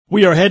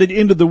We are headed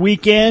into the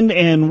weekend,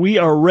 and we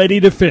are ready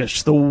to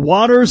fish. The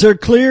waters are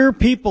clear.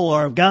 People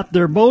have got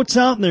their boats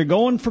out, and they're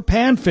going for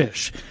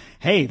panfish.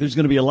 Hey, there's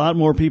going to be a lot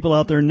more people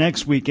out there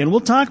next weekend.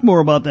 We'll talk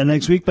more about that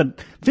next week, but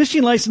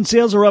fishing license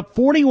sales are up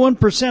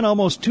 41%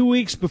 almost 2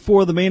 weeks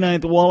before the May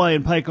 9th Walleye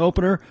and Pike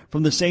opener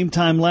from the same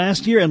time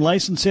last year, and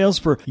license sales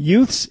for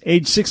youths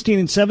age 16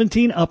 and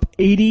 17 up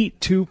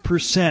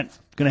 82%.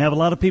 Going to have a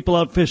lot of people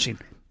out fishing.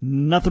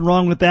 Nothing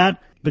wrong with that,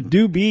 but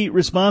do be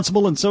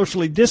responsible and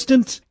socially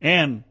distant,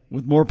 and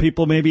with more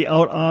people maybe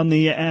out on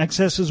the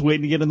accesses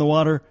waiting to get in the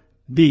water,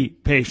 be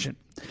patient.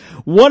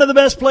 One of the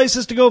best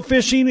places to go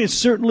fishing is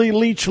certainly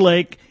Leech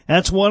Lake.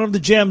 That's one of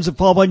the gems of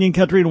Paul Bunyan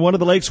Country and one of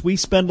the lakes we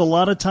spend a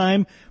lot of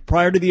time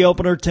prior to the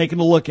opener taking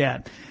a look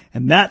at.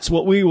 And that's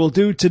what we will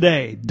do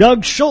today.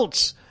 Doug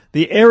Schultz,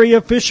 the area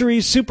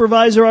fisheries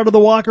supervisor out of the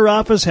Walker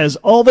office, has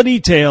all the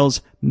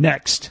details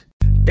next.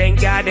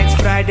 Thank God it's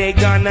Friday,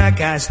 gonna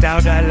cast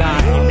out a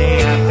line.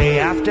 The happy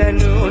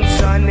afternoon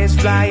sun is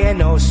flying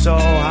oh so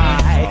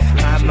high.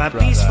 I'm a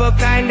peaceful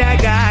kind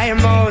of guy,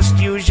 most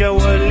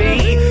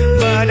usually,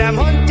 but I'm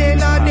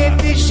hunting all the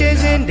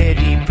fishes in the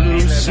deep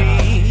blue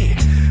sea,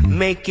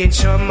 making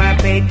sure my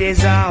bait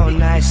is all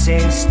nice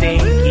and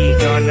stinky.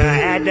 Gonna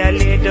add a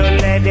little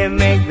lead and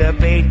make the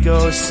bait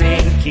go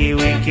sinky.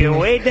 We can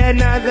wait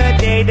another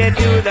day to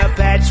do the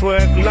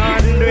patchwork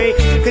laundry,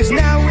 cause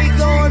now we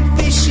going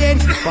fishing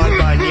for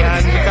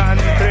Bunyan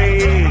Country.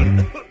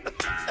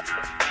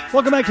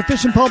 Welcome back to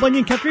Fishin' Paul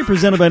Bunyan Country,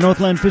 presented by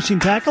Northland Fishing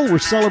Tackle. We're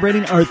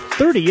celebrating our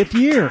 30th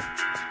year.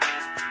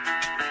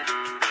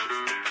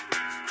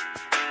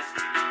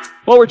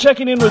 Well, we're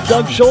checking in with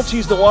Doug Schultz.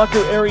 He's the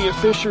Walker Area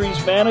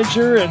Fisheries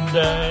Manager, and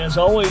as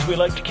always, we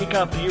like to kick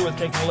off the year with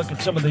taking a look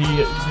at some of the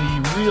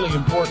really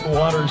important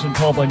waters in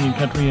Paul Bunyan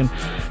Country, and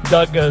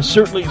Doug,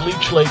 certainly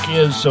Leech Lake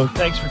is, so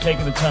thanks for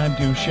taking the time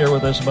to share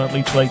with us about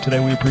Leech Lake today.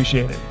 We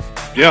appreciate it.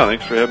 Yeah,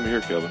 thanks for having me here,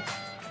 Kevin.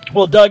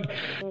 Well, Doug,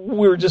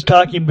 we were just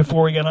talking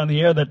before we got on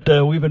the air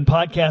that we've been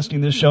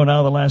podcasting this show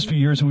now the last few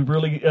years, and we've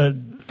really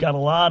got a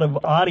lot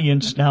of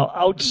audience now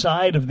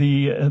outside of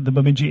the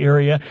Bemidji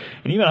area,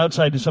 and even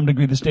outside to some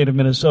degree the state of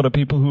Minnesota,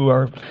 people who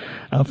are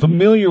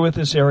familiar with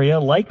this area,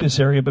 like this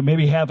area, but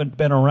maybe haven't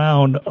been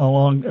around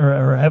along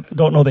or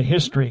don't know the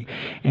history.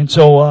 And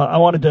so I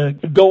wanted to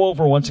go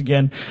over once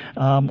again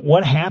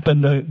what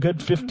happened a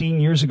good 15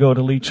 years ago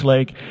to Leech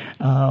Lake.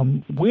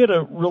 We had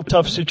a real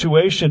tough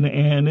situation,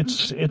 and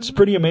it's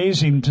pretty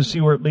amazing to see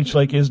where Leech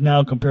Lake is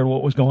now compared to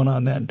what was going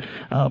on then.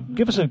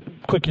 Give us a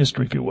quick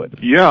history, if you would.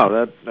 Yeah,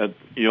 that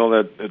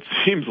it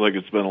seems like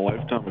it's been a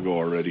lifetime ago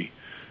already,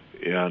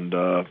 and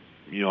I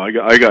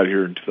got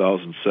here in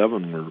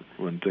 2007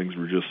 when things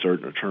were just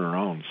starting to turn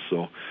around.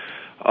 So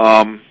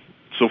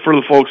for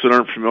the folks that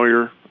aren't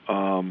familiar,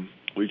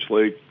 Leech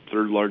Lake,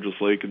 third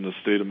largest lake in the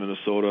state of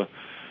Minnesota,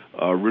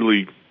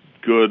 really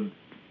good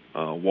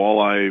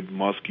walleye,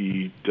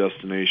 muskie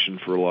destination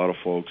for a lot of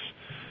folks.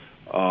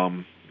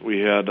 We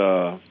had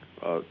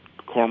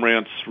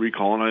cormorants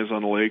recolonize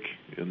on the lake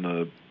in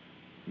the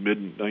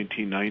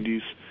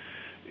mid-1990s,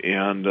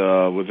 and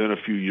within a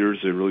few years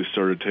they really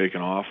started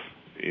taking off,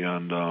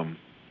 and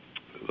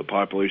the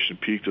population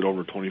peaked at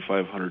over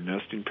 2,500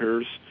 nesting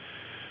pairs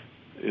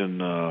in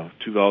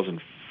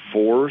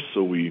 2004.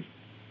 So we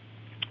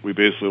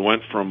basically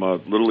went from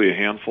literally a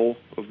handful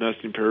of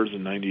nesting pairs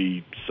in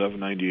 97,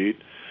 98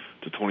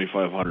 to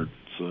 2,500,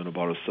 so in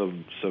about a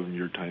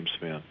seven-year time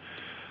span.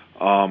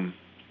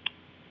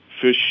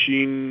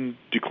 Fishing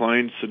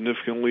declined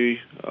significantly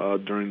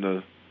during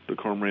the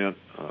cormorant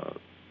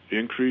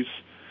increase,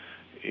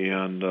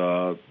 and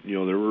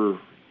there were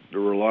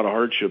a lot of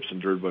hardships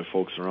endured by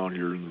folks around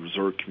here in the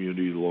resort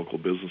community, the local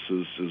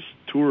businesses, as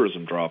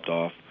tourism dropped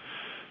off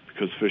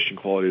because fishing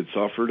quality had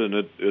suffered, and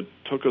it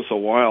took us a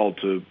while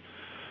to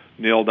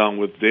nail down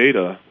with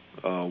data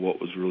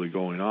what was really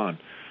going on.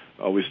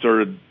 We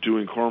started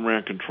doing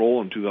cormorant control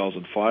in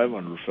 2005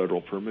 under a federal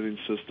permitting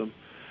system,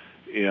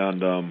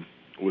 and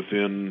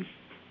within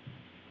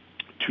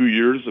 2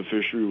 years the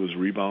fishery was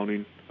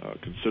rebounding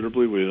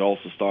considerably. We had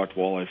also stocked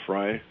walleye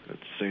fry at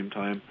the same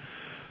time.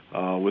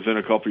 Within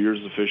a couple of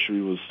years the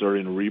fishery was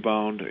starting to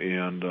rebound,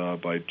 and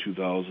by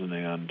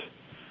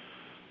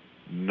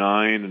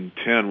 2009 and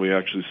 10 we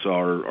actually saw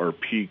our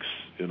peaks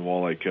in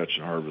walleye catch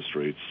and harvest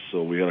rates.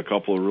 So we had a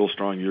couple of real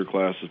strong year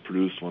classes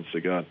produced once they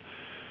got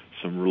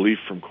some relief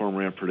from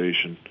cormorant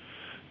predation,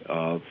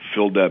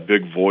 filled that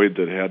big void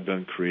that had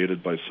been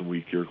created by some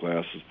weak year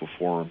classes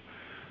before them,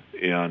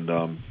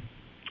 and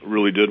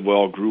really did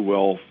well, grew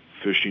well.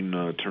 Fishing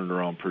turned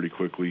around pretty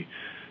quickly,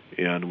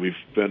 and we've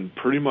been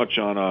pretty much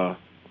on a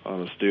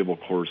stable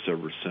course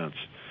ever since.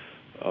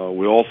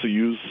 We also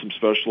used some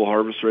special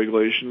harvest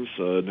regulations,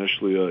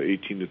 initially a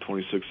 18 to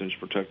 26 inch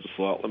protected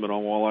slot limit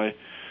on walleye.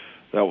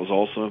 That was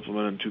also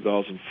implemented in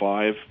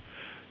 2005,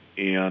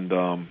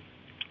 and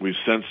we've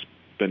since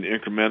been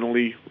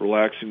incrementally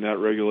relaxing that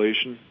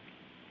regulation,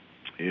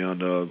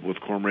 and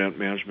with cormorant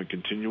management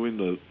continuing,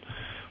 the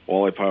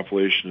walleye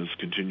population has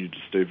continued to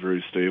stay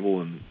very stable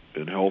and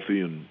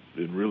healthy and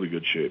in really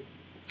good shape.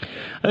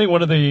 I think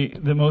one of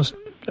the most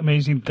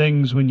amazing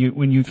things when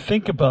you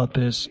think about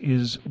this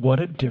is what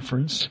a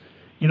difference.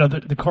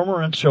 The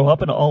cormorants show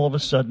up, and all of a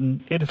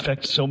sudden it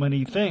affects so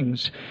many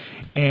things.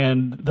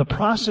 And the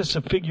process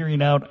of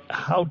figuring out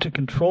how to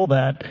control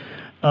that,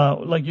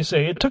 like you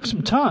say, it took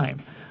some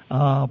time,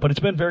 but it's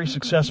been very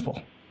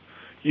successful.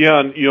 Yeah,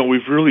 and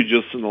we've really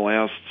just in the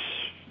last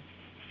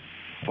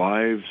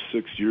 5-6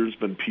 years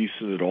been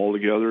piecing it all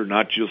together,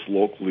 not just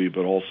locally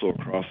but also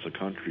across the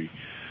country.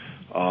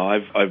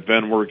 I've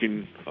been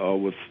working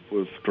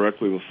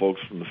directly with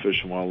folks from the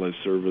Fish and Wildlife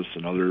Service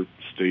and other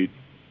state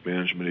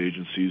management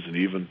agencies, and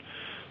even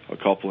a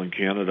couple in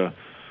Canada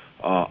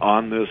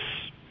on this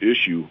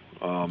issue.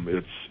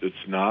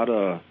 It's not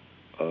a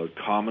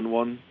common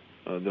one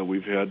that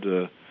we've had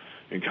to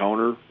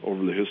encounter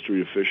over the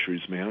history of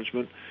fisheries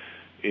management.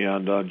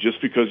 And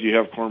just because you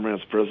have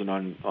cormorants present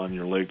on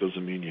your lake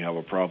doesn't mean you have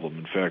a problem.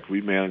 In fact,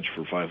 we manage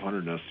for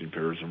 500 nesting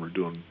pairs, and we're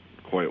doing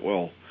quite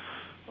well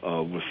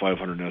with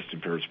 500 nesting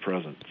pairs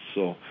present.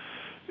 So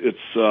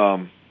it's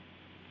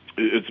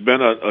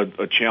been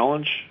a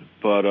challenge,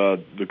 but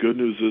the good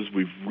news is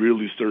we've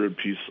really started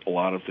to piece a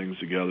lot of things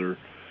together.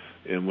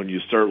 And when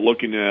you start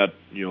looking at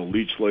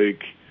Leech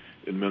Lake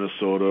in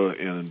Minnesota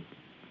and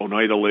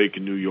Oneida Lake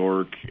in New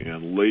York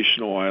and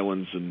Lachino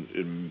Islands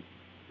in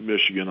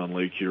Michigan on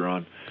Lake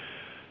Huron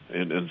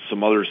and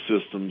some other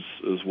systems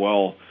as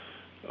well,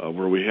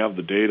 where we have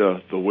the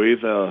data, the way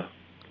the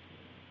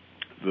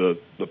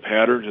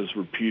pattern has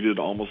repeated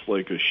almost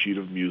like a sheet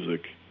of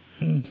music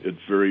at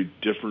very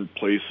different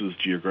places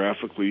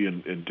geographically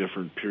and in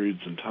different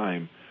periods in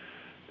time,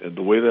 and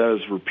the way that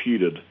is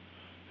repeated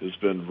has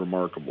been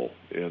remarkable.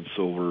 And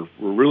so we're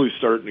really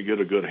starting to get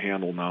a good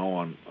handle now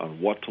on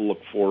what to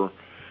look for,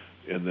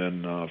 and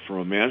then from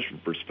a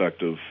management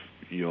perspective,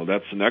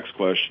 that's the next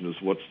question: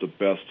 is what's the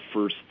best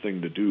first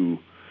thing to do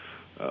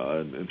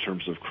in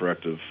terms of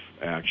corrective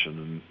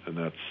action, and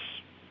that's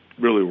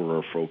really where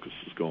our focus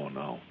is going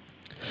now.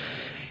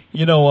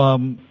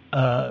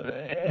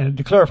 And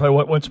to clarify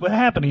what's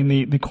happening,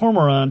 the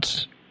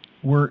cormorants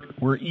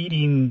were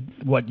eating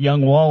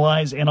young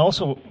walleyes and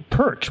also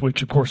perch,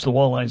 which of course the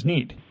walleyes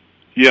need.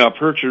 Yeah,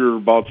 perch are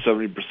about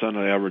 70% of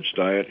the average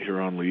diet here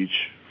on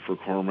Leech for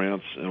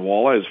cormorants, and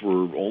walleyes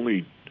were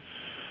only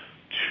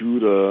 2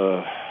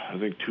 to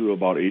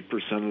about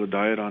 8% of the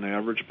diet on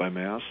average by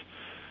mass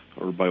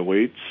or by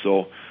weight.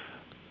 So,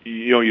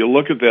 you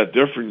look at that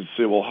difference and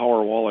say, well, how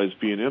are walleyes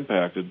being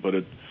impacted?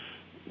 But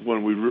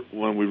when we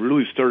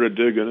really started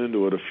digging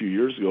into it a few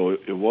years ago,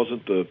 it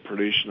wasn't the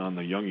predation on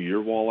the young year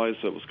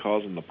walleyes that was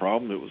causing the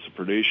problem. It was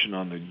the predation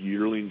on the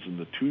yearlings and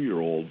the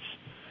 2-year-olds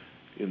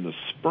in the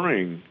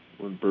spring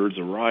when birds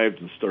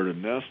arrived and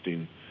started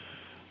nesting.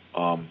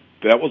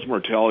 That was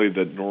mortality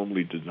that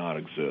normally did not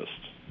exist.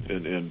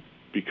 And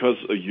because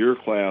a year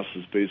class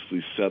is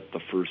basically set the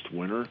first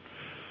winter,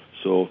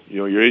 so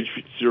your age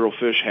 0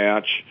 fish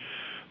hatch,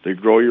 they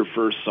grow your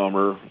first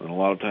summer, and a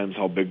lot of times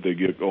how big they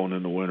get going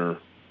into winter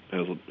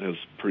has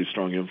pretty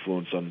strong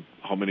influence on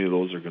how many of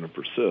those are going to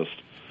persist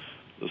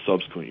the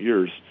subsequent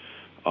years.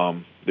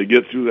 They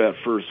get through that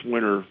first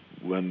winter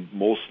when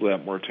most of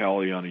that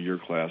mortality on a year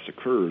class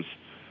occurs.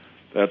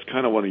 That's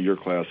kind of when a year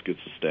class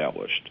gets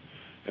established.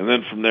 And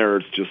then from there,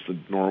 it's just the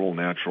normal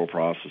natural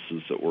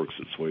processes that works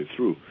its way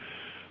through.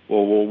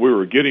 Well, what we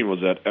were getting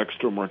was that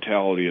extra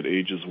mortality at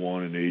ages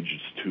 1 and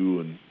ages 2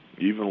 and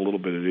even a little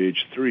bit at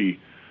age 3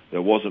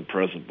 that wasn't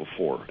present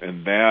before.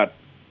 And that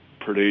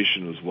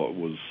predation is what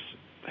was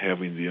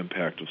having the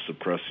impact of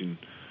suppressing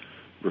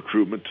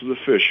recruitment to the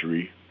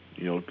fishery,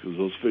 because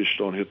those fish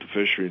don't hit the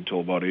fishery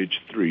until about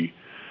age 3.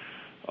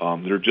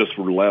 There just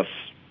were less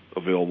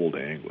available to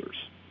anglers.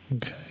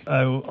 Okay.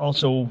 I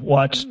also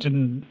watched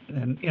in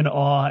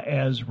awe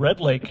as Red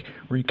Lake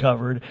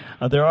recovered.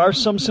 There are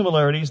some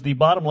similarities. The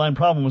bottom line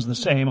problem was the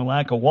same, a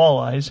lack of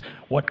walleyes.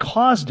 What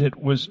caused it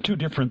was 2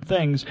 different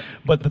things,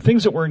 but the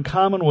things that were in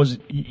common was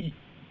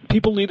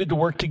people needed to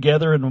work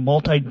together in a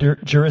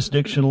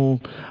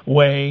multi-jurisdictional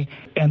way,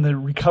 and the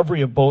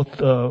recovery of both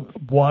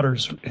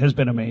waters has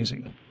been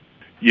amazing.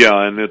 Yeah,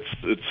 and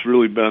it's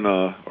really been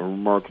a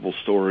remarkable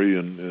story,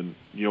 and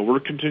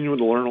we're continuing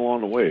to learn along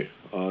the way.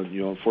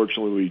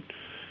 Unfortunately, we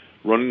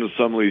run into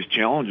some of these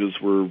challenges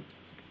where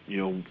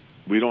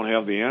we don't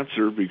have the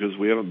answer because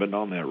we haven't been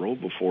down that road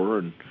before,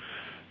 and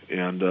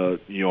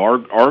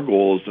our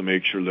goal is to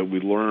make sure that we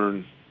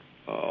learn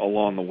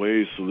along the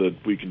way so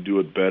that we can do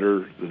it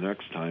better the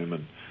next time,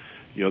 and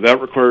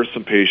that requires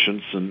some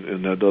patience,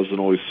 and that doesn't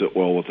always sit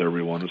well with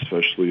everyone,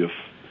 especially if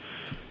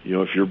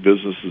your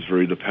business is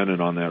very dependent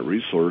on that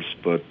resource.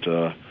 But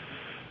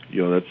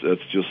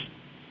that's just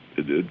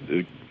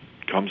it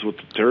comes with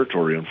the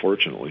territory,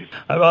 unfortunately.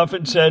 I've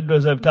often said,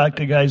 as I've talked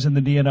to guys in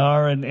the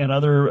DNR and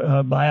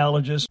other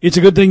biologists, it's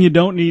a good thing you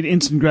don't need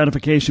instant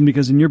gratification,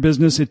 because in your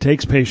business it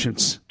takes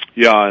patience.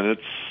 Yeah, and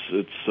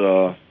it's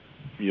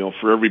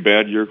for every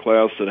bad year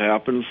class that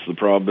happens, the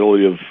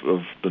probability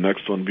of the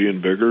next one being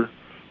bigger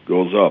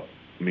goes up.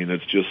 I mean,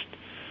 it's just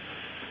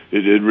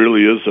it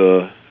really is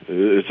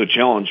a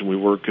challenge, and we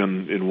work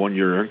in 1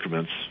 year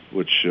increments,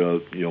 which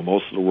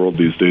most of the world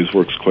these days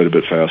works quite a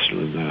bit faster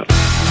than that.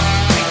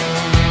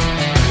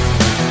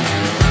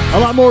 A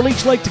lot more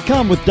Leech Lake to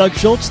come with Doug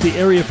Schultz, the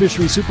area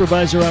fishery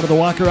supervisor out of the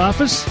Walker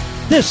office.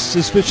 This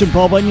is Fishin'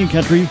 Paul Bunyan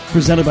Country,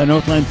 presented by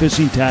Northland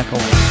Fishing Tackle.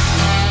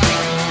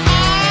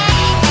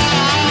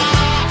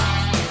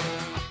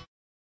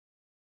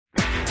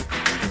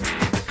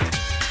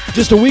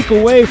 Just a week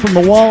away from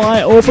the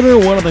walleye opener,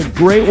 one of the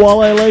great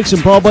walleye lakes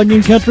in Paul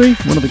Bunyan Country,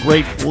 one of the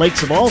great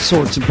lakes of all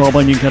sorts in Paul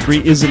Bunyan Country,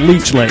 is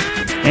Leech Lake.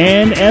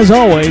 And as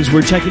always,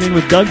 we're checking in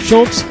with Doug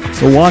Schultz,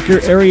 the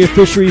Walker Area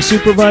Fisheries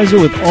Supervisor,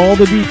 with all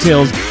the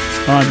details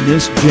on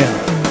this gem.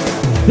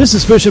 This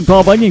is Fishin'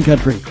 Paul Bunyan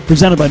Country,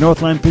 presented by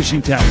Northland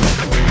Fishing Tackle.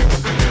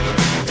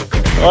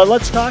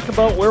 Let's talk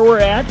about where we're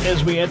at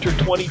as we enter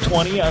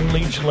 2020 on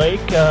Leech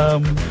Lake.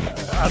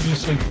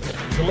 Obviously,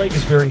 the lake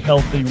is very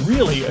healthy,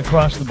 really,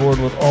 across the board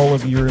with all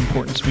of your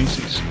important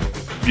species.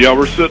 Yeah,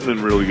 we're sitting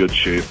in really good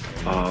shape.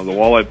 The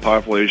walleye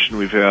population,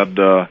 we've had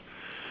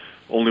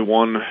only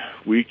one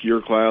weak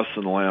year class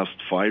in the last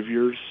 5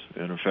 years.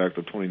 And in fact,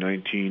 the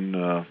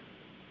 2019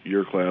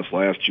 year class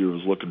last year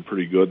was looking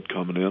pretty good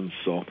coming in.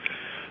 So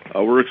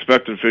we're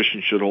expecting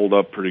fishing should hold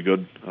up pretty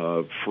good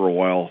for a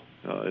while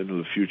into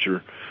the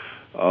future.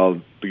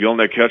 The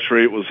gillnet catch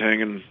rate was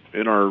hanging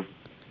in our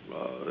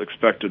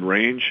expected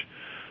range,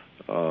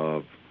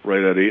 right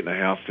at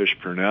 8.5 fish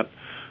per net.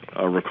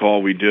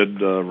 Recall we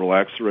did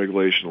relax the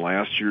regulation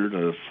last year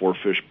to 4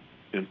 fish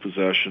in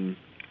possession.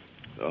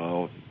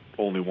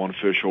 Only 1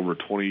 fish over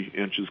 20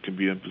 inches can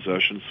be in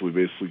possession, so we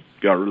basically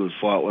got rid of the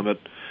slot limit,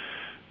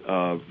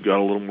 got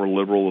a little more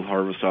liberal with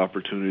harvest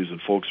opportunities,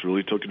 and folks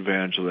really took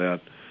advantage of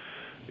that.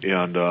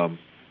 And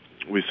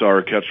we saw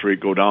our catch rate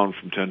go down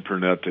from 10 per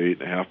net to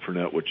 8.5 per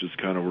net, which is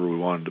kind of where we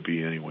wanted to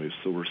be anyways.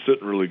 So we're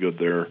sitting really good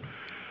there.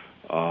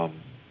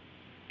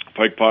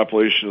 Pike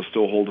population is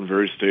still holding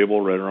very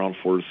stable, right around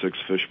 4 to 6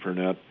 fish per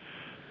net,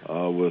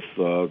 with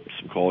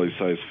some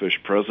quality-sized fish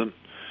present.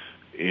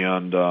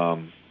 And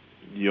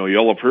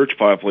yellow perch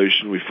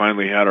population, we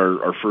finally had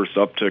our first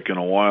uptick in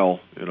a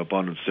while in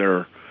abundance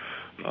there,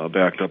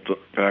 back up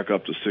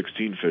to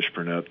 16 fish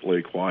per net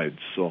lake-wide.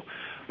 So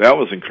that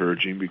was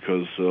encouraging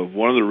because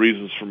one of the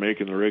reasons for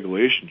making the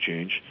regulation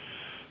change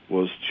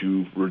was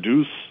to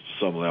reduce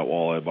some of that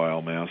walleye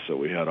biomass that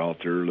we had out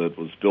there that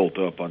was built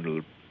up under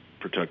the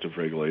protective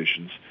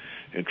regulations,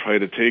 and try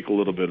to take a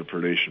little bit of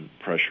predation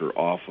pressure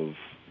off of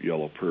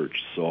yellow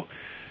perch. So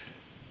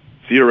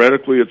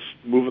theoretically, it's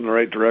moving the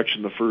right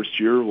direction the first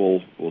year.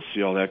 We'll see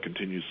how that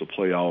continues to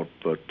play out,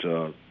 but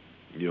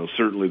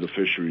certainly the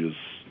fishery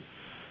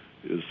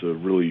is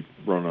really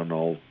run on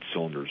all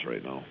cylinders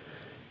right now.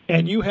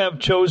 And you have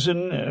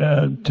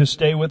chosen to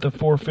stay with the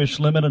 4 fish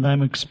limit, and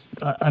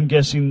I'm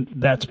guessing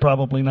that's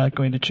probably not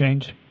going to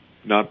change.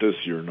 Not this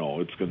year,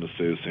 no. It's going to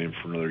stay the same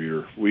for another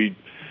year. We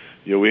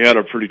had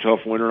a pretty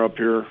tough winter up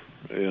here,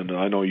 and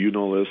I know you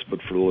know this,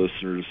 but for the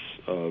listeners,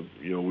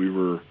 we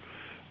were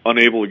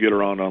unable to get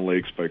around on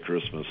lakes by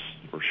Christmas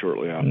or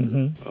shortly after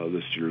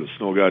this year. The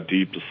snow got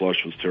deep, the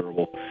slush was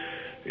terrible,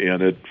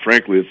 and it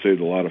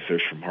saved a lot of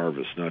fish from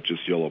harvest, not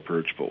just yellow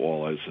perch, but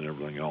walleyes and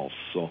everything else.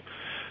 So,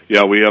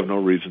 yeah, we have no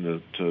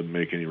reason to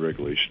make any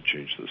regulation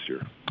change this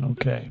year.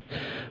 Okay.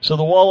 So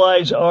the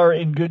walleyes are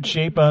in good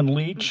shape on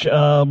Leech.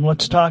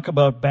 Let's talk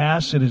about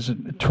bass. It is a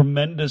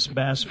tremendous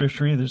bass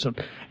fishery. There's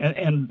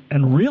and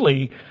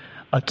really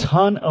a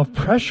ton of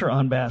pressure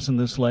on bass in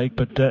this lake,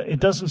 but it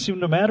doesn't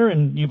seem to matter.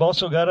 And you've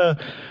also got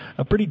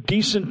a pretty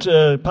decent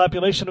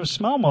population of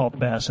smallmouth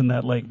bass in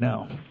that lake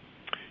now.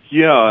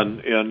 Yeah,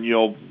 and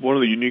one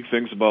of the unique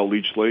things about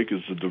Leech Lake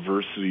is the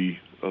diversity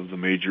of the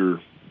major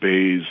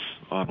bays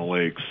on the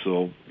lake.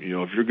 So,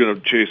 if you're going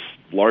to chase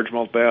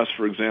largemouth bass,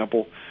 for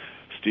example,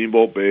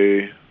 Steamboat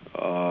Bay,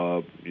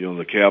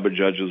 the Cabbage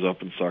Edges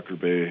up in Sucker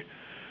Bay,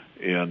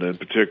 and in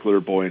particular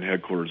Boy and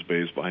Headquarters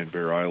Bays behind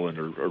Bear Island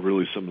are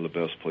really some of the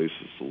best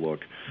places to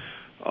look.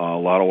 A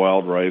lot of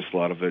wild rice, a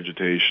lot of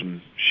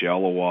vegetation,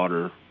 shallow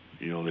water.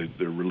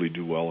 They really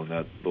do well in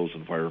those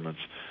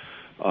environments.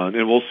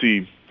 And we'll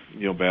see,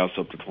 bass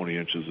up to 20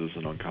 inches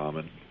isn't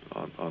uncommon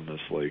on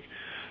this lake.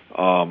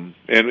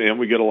 And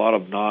we get a lot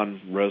of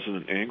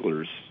non-resident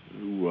anglers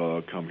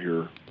who come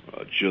here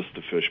just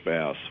to fish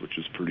bass, which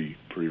is pretty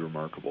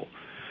remarkable.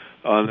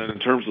 And then in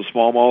terms of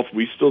smallmouth,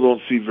 we still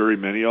don't see very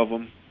many of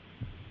them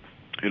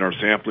in our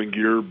sampling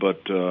gear,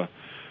 but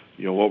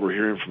what we're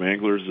hearing from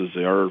anglers is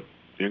they are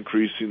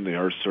increasing. They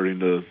are starting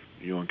to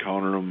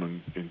encounter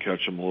them and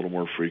catch them a little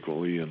more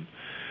frequently. And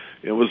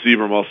with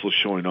zebra mussels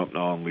showing up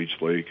now on Leech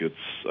Lake,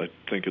 I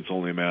think it's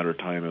only a matter of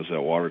time as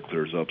that water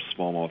clears up.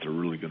 Smallmouth are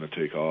really going to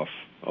take off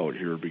out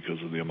here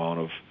because of the amount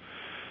of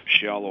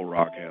shallow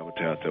rock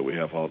habitat that we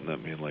have out in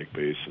that main lake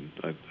basin.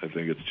 I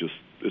think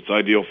it's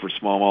ideal for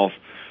smallmouth.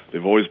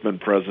 They've always been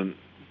present,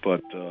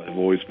 but have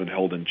always been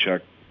held in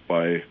check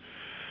by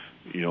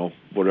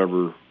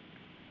whatever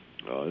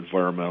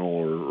environmental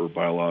or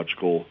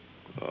biological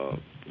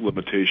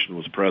limitation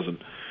was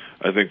present.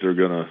 I think they're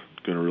going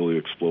to really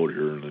explode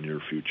here in the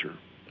near future.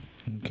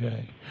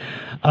 Okay.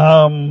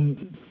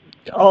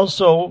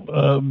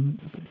 Also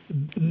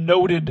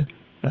noted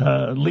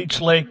Leech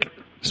Lake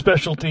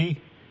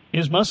specialty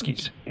is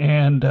muskies.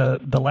 And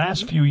the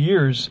last few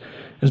years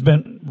has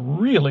been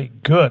really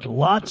good.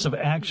 Lots of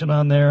action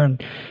on there.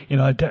 And,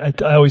 I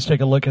always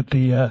take a look at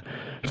the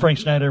Frank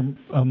Snyder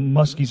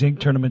Muskies Inc.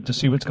 tournament to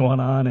see what's going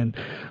on. And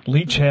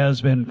Leech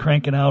has been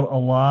cranking out a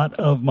lot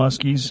of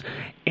muskies.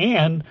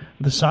 And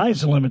the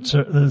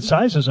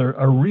sizes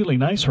are really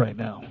nice right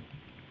now.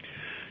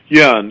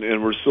 Yeah,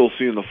 and we're still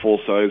seeing the full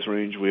size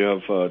range. We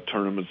have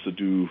tournaments that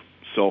do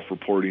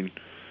self-reporting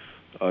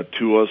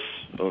to us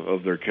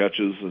of their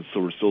catches, and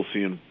so we're still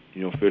seeing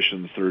fish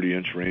in the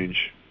 30-inch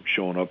range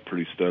showing up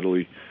pretty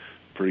steadily.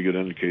 Pretty good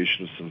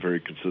indication of some very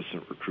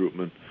consistent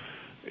recruitment,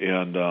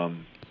 and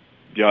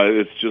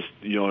it's just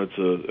it's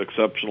a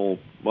exceptional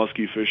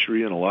muskie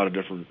fishery in a lot of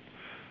different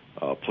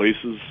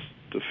places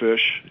to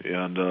fish,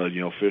 and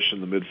fish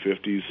in the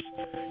mid-50s.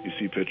 You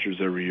see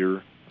pictures every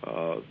year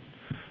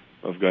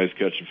of guys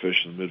catching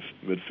fish in the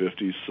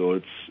mid-50s, so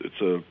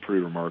it's a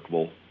pretty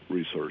remarkable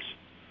resource.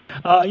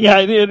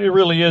 It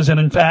really is. And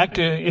in fact,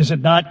 is it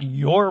not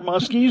your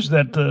muskies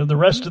that the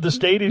rest of the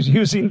state is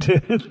using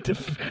to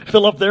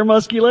fill up their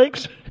muskie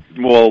lakes?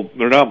 Well,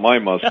 they're not my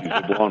muskies.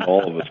 They belong to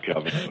all of us,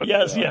 Kevin. But,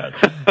 yes.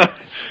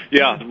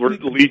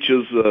 Leech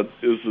is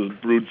the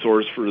brood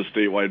source for the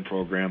statewide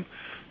program,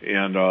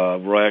 and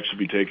we'll actually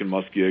be taking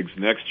muskie eggs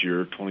next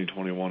year,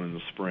 2021, in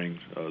the spring,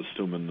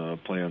 assuming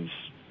plans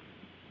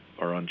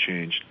are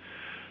unchanged.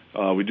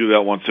 We do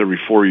that once every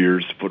 4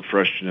 years to put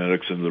fresh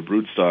genetics into the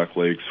broodstock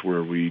lakes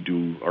where we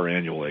do our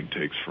annual egg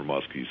takes for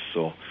muskies.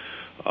 So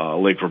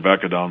Lake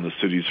Rebecca down in the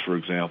cities, for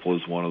example,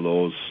 is one of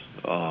those.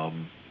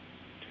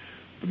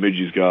 The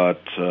Midgey's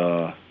got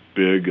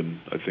Big and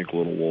I think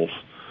Little Wolf.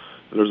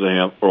 There's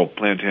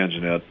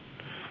Plantagenet.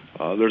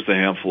 There's a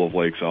handful of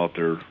lakes out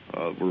there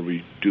where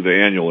we do the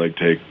annual egg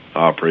take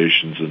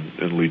operations,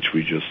 and Leech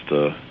we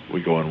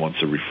go in once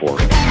every 4.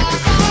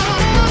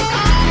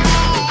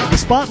 The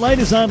spotlight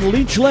is on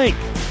Leech Lake.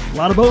 A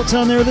lot of boats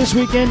on there this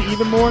weekend,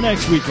 even more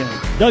next weekend.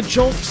 Doug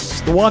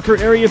Schultz, the Walker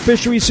Area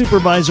Fisheries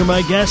Supervisor,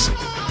 my guest.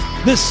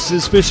 This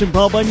is Fishin'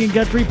 Paul Bunyan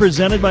Guthrie,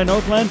 presented by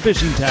Northland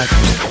Fishing Tackle.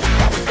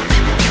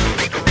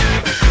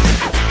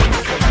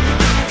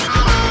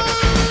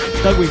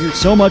 Doug, we hear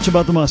so much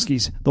about the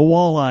muskies, the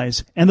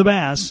walleyes, and the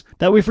bass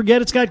that we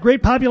forget it's got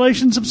great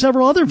populations of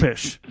several other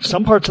fish.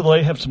 Some parts of the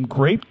lake have some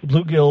great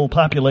bluegill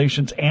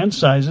populations and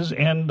sizes,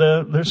 and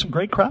there's some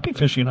great crappie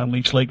fishing on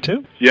Leech Lake,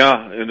 too.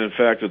 Yeah, and in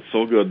fact, it's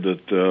so good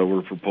that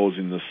we're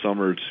proposing this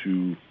summer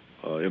to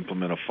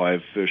implement a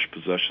 5-fish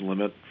possession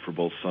limit for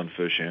both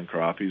sunfish and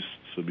crappies.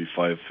 So it'd be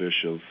 5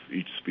 fish of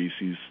each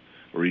species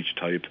or each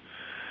type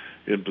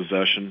in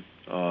possession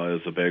as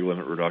a bag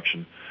limit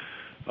reduction.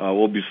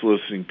 We'll be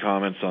soliciting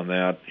comments on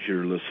that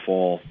here this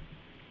fall.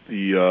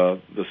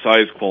 The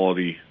size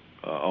quality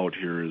out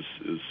here is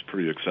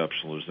pretty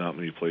exceptional. There's not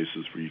many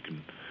places where you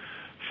can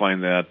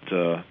find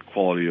that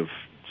quality of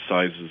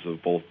sizes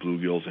of both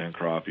bluegills and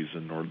crappies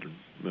in northern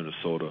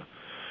Minnesota.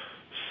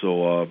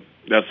 So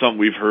that's something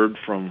we've heard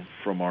from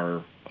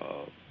our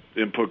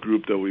input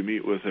group that we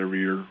meet with every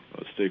year,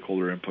 a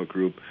stakeholder input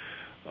group.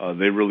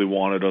 They really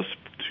wanted us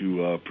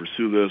to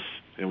pursue this,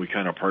 and we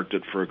kind of parked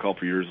it for a couple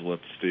of years to let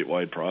the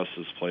statewide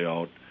process play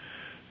out.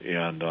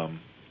 And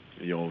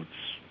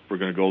we're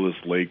going to go this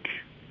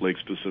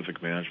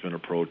lake-specific management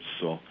approach.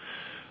 So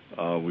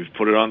we've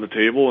put it on the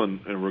table,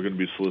 and we're going to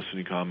be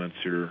soliciting comments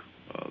here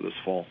this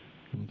fall.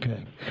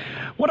 Okay.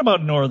 What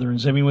about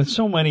northerns? I mean, with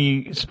so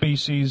many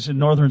species,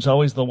 northern's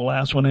always the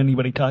last one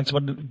anybody talks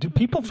about. Do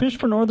people fish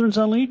for northerns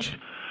on Leech?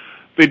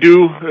 They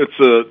do. It's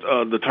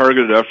the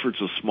targeted effort's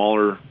a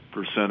smaller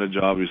percentage,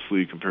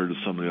 obviously, compared to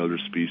some of the other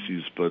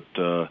species, but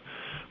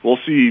we'll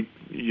see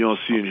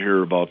and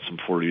hear about some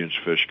 40-inch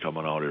fish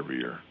coming out every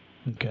year.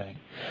 Okay.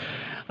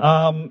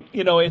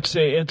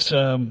 It's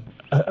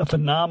a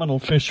phenomenal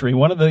fishery.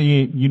 One of the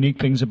unique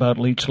things about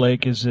Leech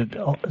Lake is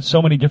that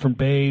so many different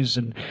bays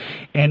and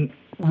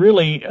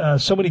really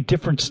so many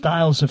different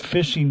styles of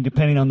fishing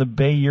depending on the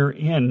bay you're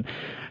in.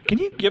 Can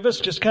you give us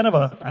just kind of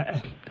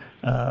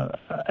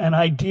an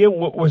idea?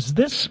 Were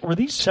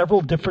these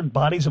several different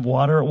bodies of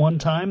water at one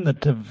time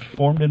that have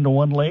formed into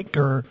one lake,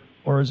 or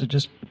is it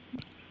just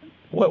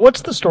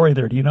what's the story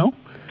there? Do you know?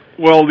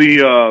 Well,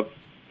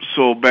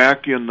 so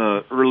back in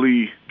the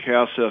early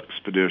Cass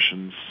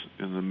expeditions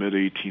in the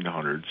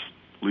mid-1800s,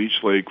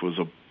 Leech Lake was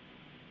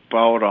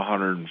about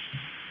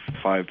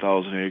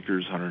 105,000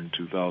 acres,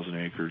 102,000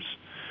 acres,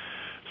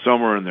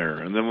 somewhere in there.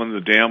 And then when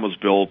the dam was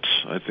built,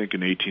 I think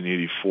in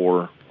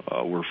 1884,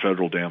 where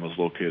Federal Dam is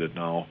located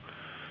now,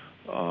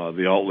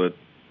 the outlet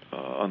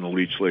on the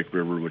Leech Lake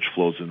River, which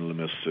flows into the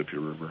Mississippi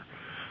River,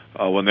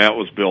 when that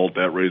was built,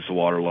 that raised the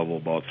water level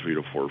about 3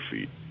 to 4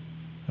 feet.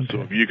 Okay.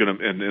 So if you can,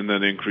 and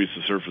then increase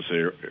the surface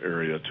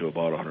area to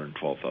about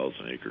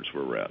 112,000 acres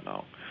where we're at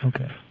now.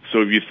 Okay.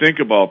 So if you think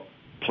about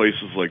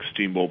places like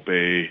Steamboat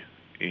Bay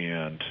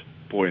and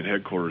Boy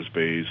Headquarters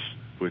Bays,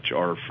 which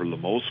are for the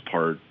most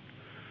part,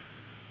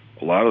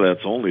 a lot of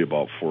that's only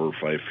about 4 or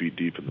 5 feet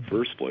deep in the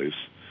first place.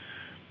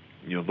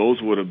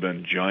 Those would have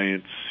been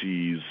giant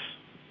seas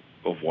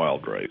of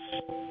wild rice.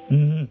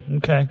 Mm-hmm.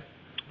 Okay.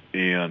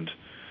 And,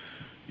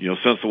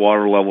 since the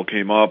water level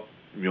came up,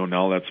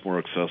 now that's more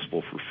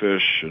accessible for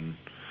fish, and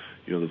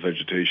the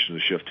vegetation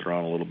has shifted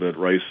around a little bit.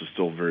 Rice is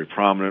still very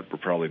prominent, but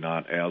probably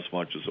not as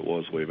much as it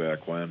was way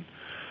back when.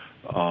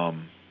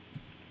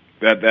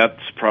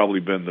 That's probably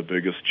been the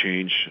biggest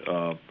change.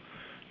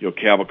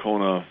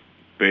 Cabacona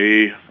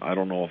Bay, I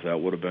don't know if that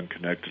would have been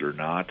connected or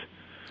not,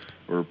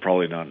 or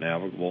probably not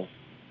navigable.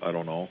 I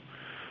don't know.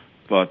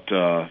 But,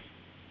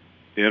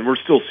 and we're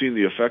still seeing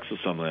the effects of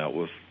some of that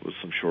with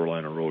some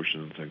shoreline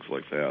erosion and things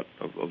like that,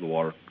 of the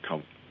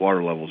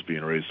water levels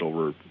being raised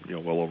over,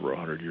 well over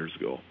 100 years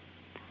ago.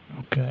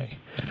 Okay.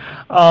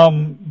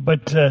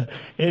 But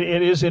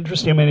it is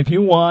interesting. I mean, if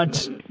you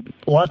want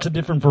lots of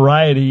different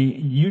variety,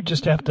 you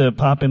just have to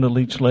pop into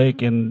Leech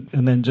Lake and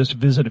then just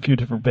visit a few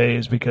different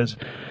bays, because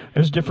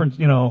there's different,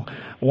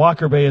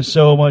 Walker Bay is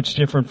so much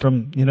different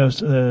from,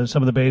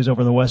 some of the bays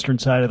over the western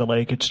side of the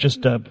lake. It's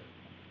just,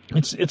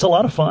 it's a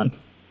lot of fun.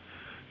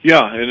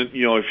 Yeah, and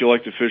if you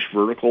like to fish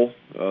vertical,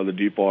 the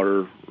deep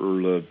water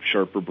or the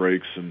sharper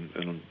breaks and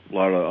a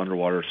lot of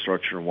underwater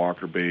structure in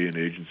Walker Bay and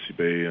Agency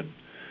Bay and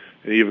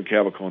even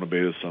Cabacona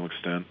Bay to some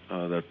extent,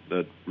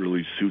 that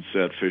really suits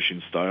that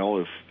fishing style.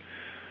 If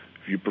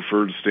you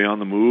prefer to stay on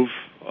the move,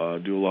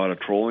 do a lot of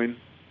trolling,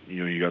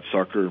 you got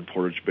Sucker and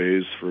Portage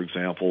Bays, for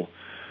example,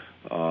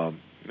 and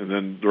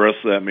then the rest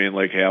of that main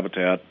lake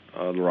habitat,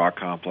 the rock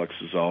complex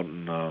is out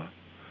in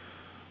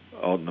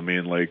the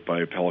main lake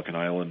by Pelican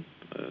Island.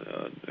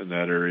 In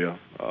that area,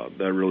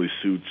 that really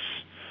suits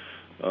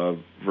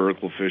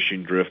vertical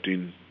fishing,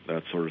 drifting,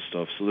 that sort of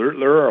stuff. So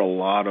there are a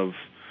lot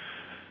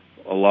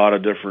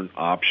of different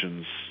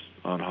options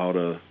on how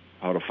to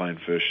find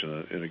fish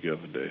in a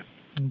given day.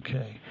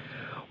 Okay,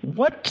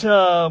 what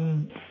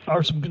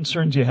are some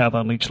concerns you have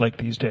on Leech Lake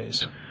these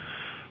days?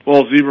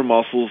 Well, zebra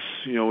mussels.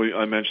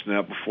 I mentioned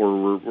that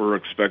before. We're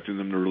expecting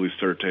them to really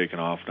start taking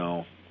off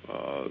now.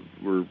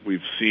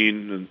 We've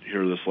seen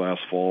here this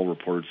last fall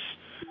reports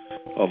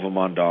of them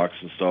on docks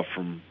and stuff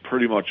from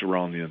pretty much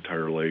around the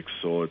entire lake.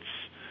 So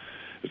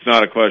it's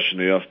not a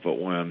question of if, but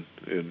when,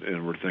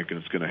 and we're thinking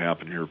it's going to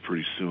happen here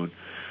pretty soon.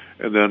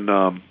 And then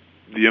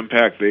the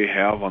impact they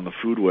have on the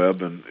food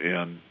web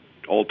and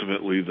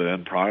ultimately the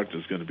end product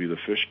is going to be the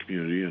fish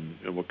community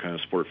and what kind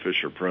of sport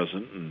fish are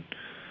present. And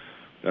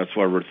that's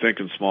why we're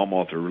thinking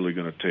smallmouth are really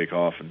going to take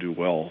off and do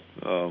well.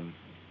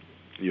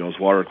 As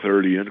water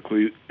clarity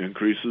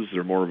increases,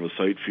 they're more of a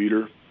sight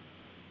feeder.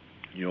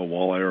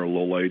 Walleye are a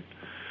low light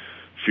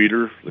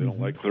feeder. They don't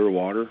like clear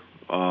water.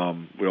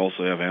 We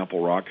also have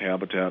ample rock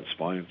habitat,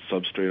 spine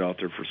substrate out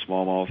there for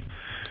smallmouth.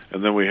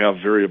 And then we have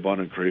very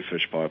abundant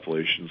crayfish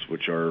populations,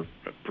 which are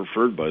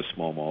preferred by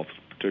smallmouth,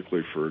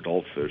 particularly for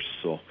adult fish.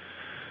 So,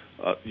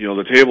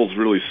 the table's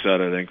really set,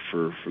 I think,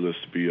 for this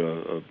to be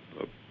a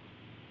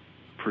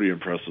pretty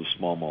impressive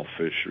smallmouth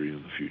fishery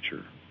in the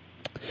future.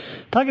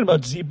 Talking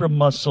about zebra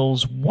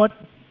mussels, what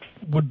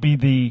would be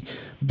the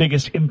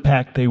biggest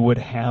impact they would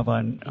have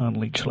on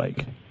Leech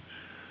Lake?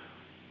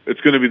 It's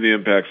going to be the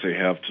impacts they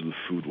have to the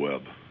food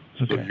web.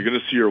 So Okay. you're going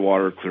to see your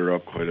water clear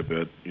up quite a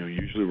bit.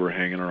 Usually we're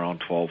hanging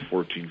around 12,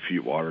 14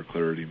 feet water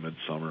clarity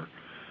midsummer.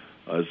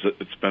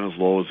 It's been as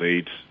low as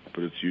 8,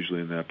 but it's usually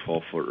in that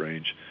 12-foot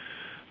range.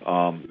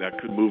 That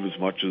could move as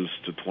much as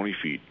to 20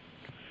 feet.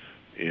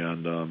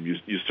 And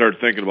you start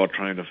thinking about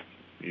trying to,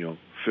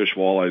 fish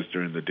walleyes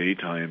during the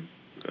daytime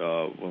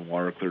when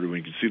water clarity, when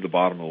you can see the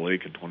bottom of the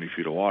lake in 20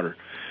 feet of water.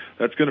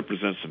 That's going to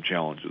present some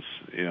challenges,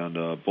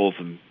 and both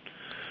in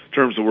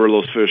terms of where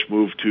those fish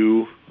move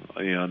to,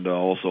 and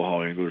also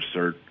how anglers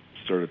start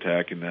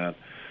attacking that.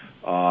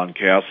 On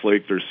Cass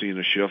Lake, they're seeing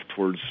a shift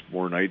towards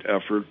more night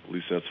effort. At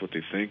least that's what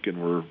they think,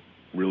 and we're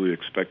really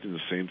expecting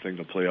the same thing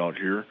to play out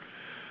here,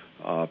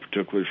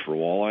 particularly for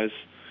walleyes.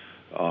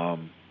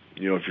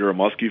 If you're a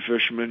muskie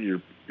fisherman,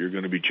 you're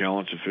going to be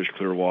challenged to fish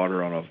clear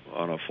water on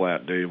a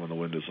flat day when the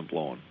wind isn't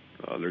blowing.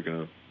 They're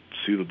going to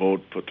see the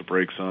boat, put the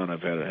brakes on.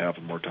 I've had it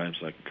happen more times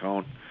than I can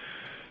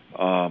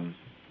count.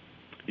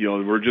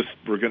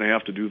 We're going to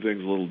have to do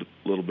things a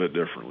little bit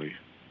differently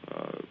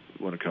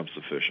when it comes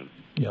to fishing.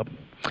 Yep.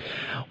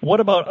 What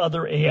about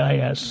other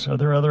AIS? Are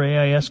there other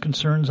AIS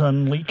concerns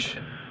on Leech?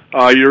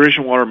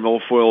 Eurasian water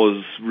milfoil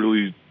is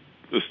really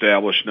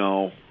established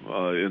now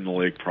in the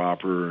lake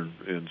proper,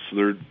 and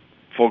so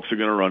folks are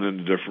going to run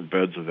into different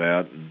beds of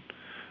that, and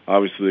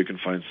obviously they can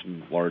find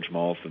some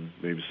largemouth and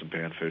maybe some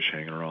panfish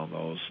hanging around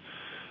those.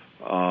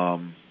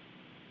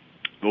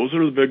 Those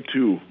are the big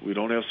two. We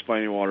don't have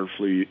spiny water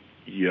flea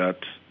yet.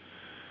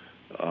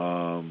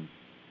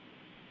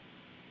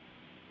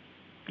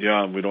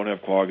 We don't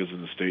have quaggas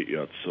in the state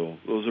yet. So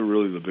those are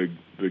really the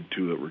big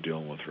two that we're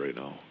dealing with right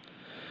now.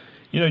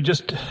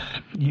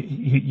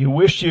 You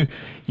wish you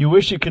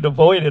could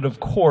avoid it, of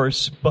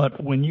course,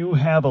 but when you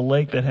have a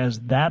lake that has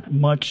that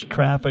much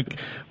traffic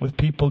with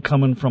people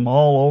coming from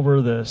all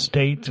over the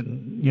state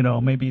and,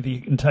 maybe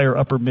the entire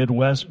upper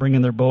Midwest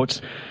bringing their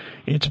boats,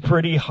 it's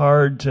pretty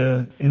hard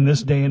to, in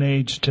this day and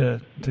age, to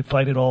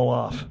fight it all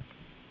off.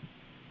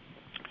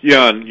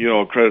 Yeah, and,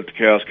 credit to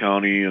Cass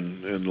County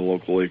and the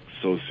local lake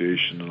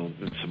association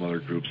and some other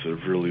groups that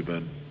have really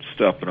been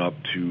stepping up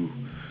to,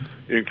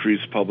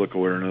 increase public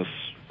awareness,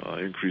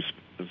 increase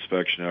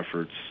inspection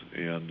efforts,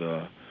 and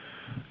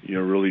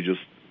really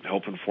just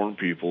help inform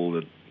people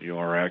that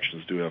our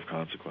actions do have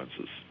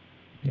consequences.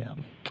 Yeah.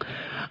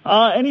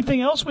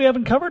 Anything else we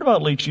haven't covered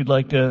about Leech you'd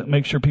like to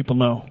make sure people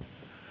know?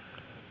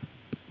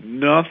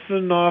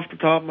 Nothing off the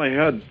top of my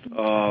head.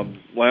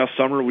 Last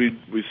summer we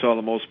saw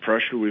the most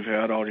pressure we've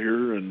had out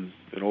here in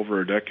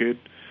over a decade,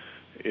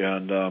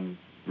 and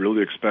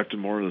really expecting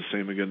more of the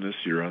same again this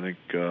year. I think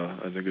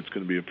it's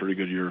going to be a pretty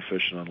good year of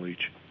fishing on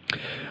Leech.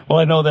 Well,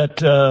 I know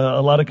that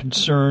a lot of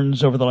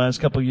concerns over the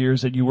last couple of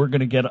years that you were going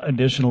to get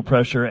additional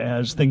pressure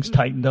as things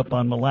tightened up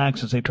on Mille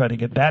Lacs as they try to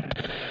get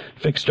that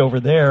fixed over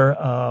there,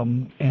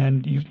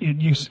 and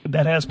you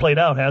that has played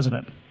out, hasn't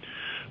it?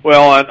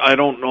 Well, I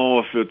don't know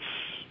if it's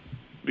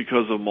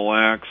because of Mille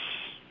Lacs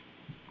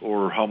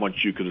or how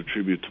much you could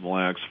attribute to Mille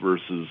Lacs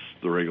versus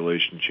the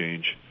regulation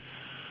change.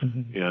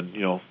 Mm-hmm.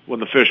 And when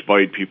the fish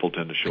bite, people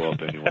tend to show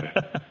up anyway.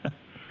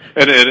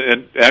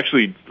 And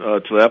actually,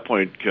 to that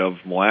point,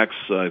 Kev, Mille Lacs,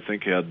 I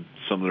think, had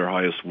some of their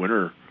highest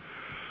winter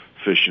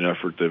fishing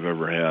effort they've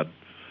ever had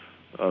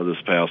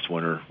this past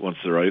winter once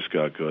their ice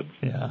got good.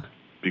 Yeah.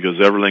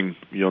 Because everything,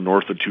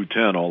 north of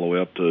 210 all the way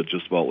up to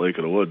just about Lake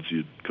of the Woods,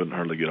 you couldn't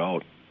hardly get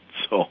out.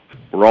 So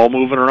we're all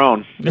moving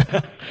around.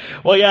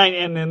 Well, yeah,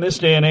 and in this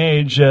day and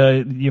age,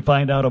 you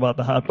find out about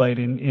the hot bite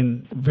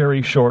in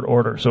very short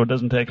order, so it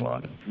doesn't take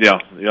long. Yeah.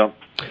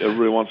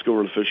 Everybody wants to go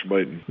over the fish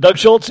biting. Doug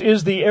Schultz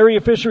is the area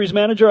fisheries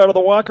manager out of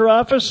the Walker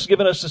office,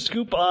 giving us a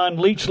scoop on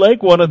Leech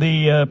Lake, one of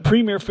the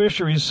premier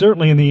fisheries,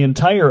 certainly in the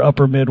entire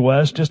upper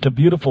Midwest. Just a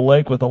beautiful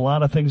lake with a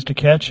lot of things to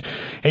catch.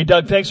 Hey,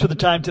 Doug, thanks for the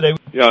time today.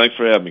 Yeah, thanks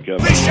for having me,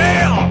 Kevin.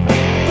 Fishin',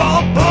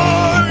 the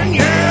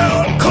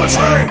Bunyan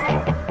country.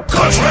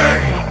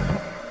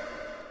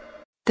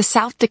 The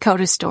South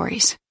Dakota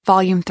Stories,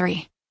 Volume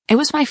 3. It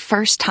was my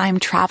first time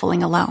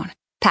traveling alone.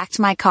 Packed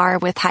my car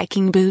with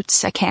hiking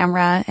boots, a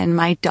camera, and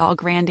my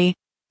dog Randy.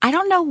 I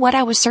don't know what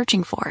I was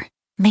searching for.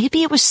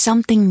 Maybe it was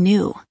something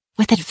new,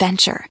 with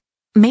adventure.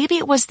 Maybe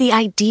it was the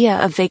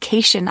idea of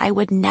vacation I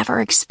would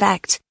never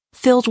expect,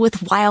 filled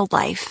with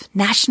wildlife,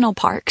 national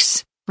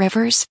parks,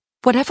 rivers.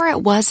 Whatever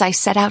it was I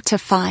set out to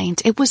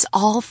find, it was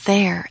all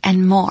there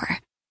and more.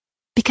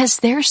 Because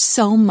there's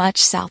so much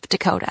South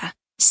Dakota,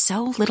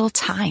 so little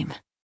time.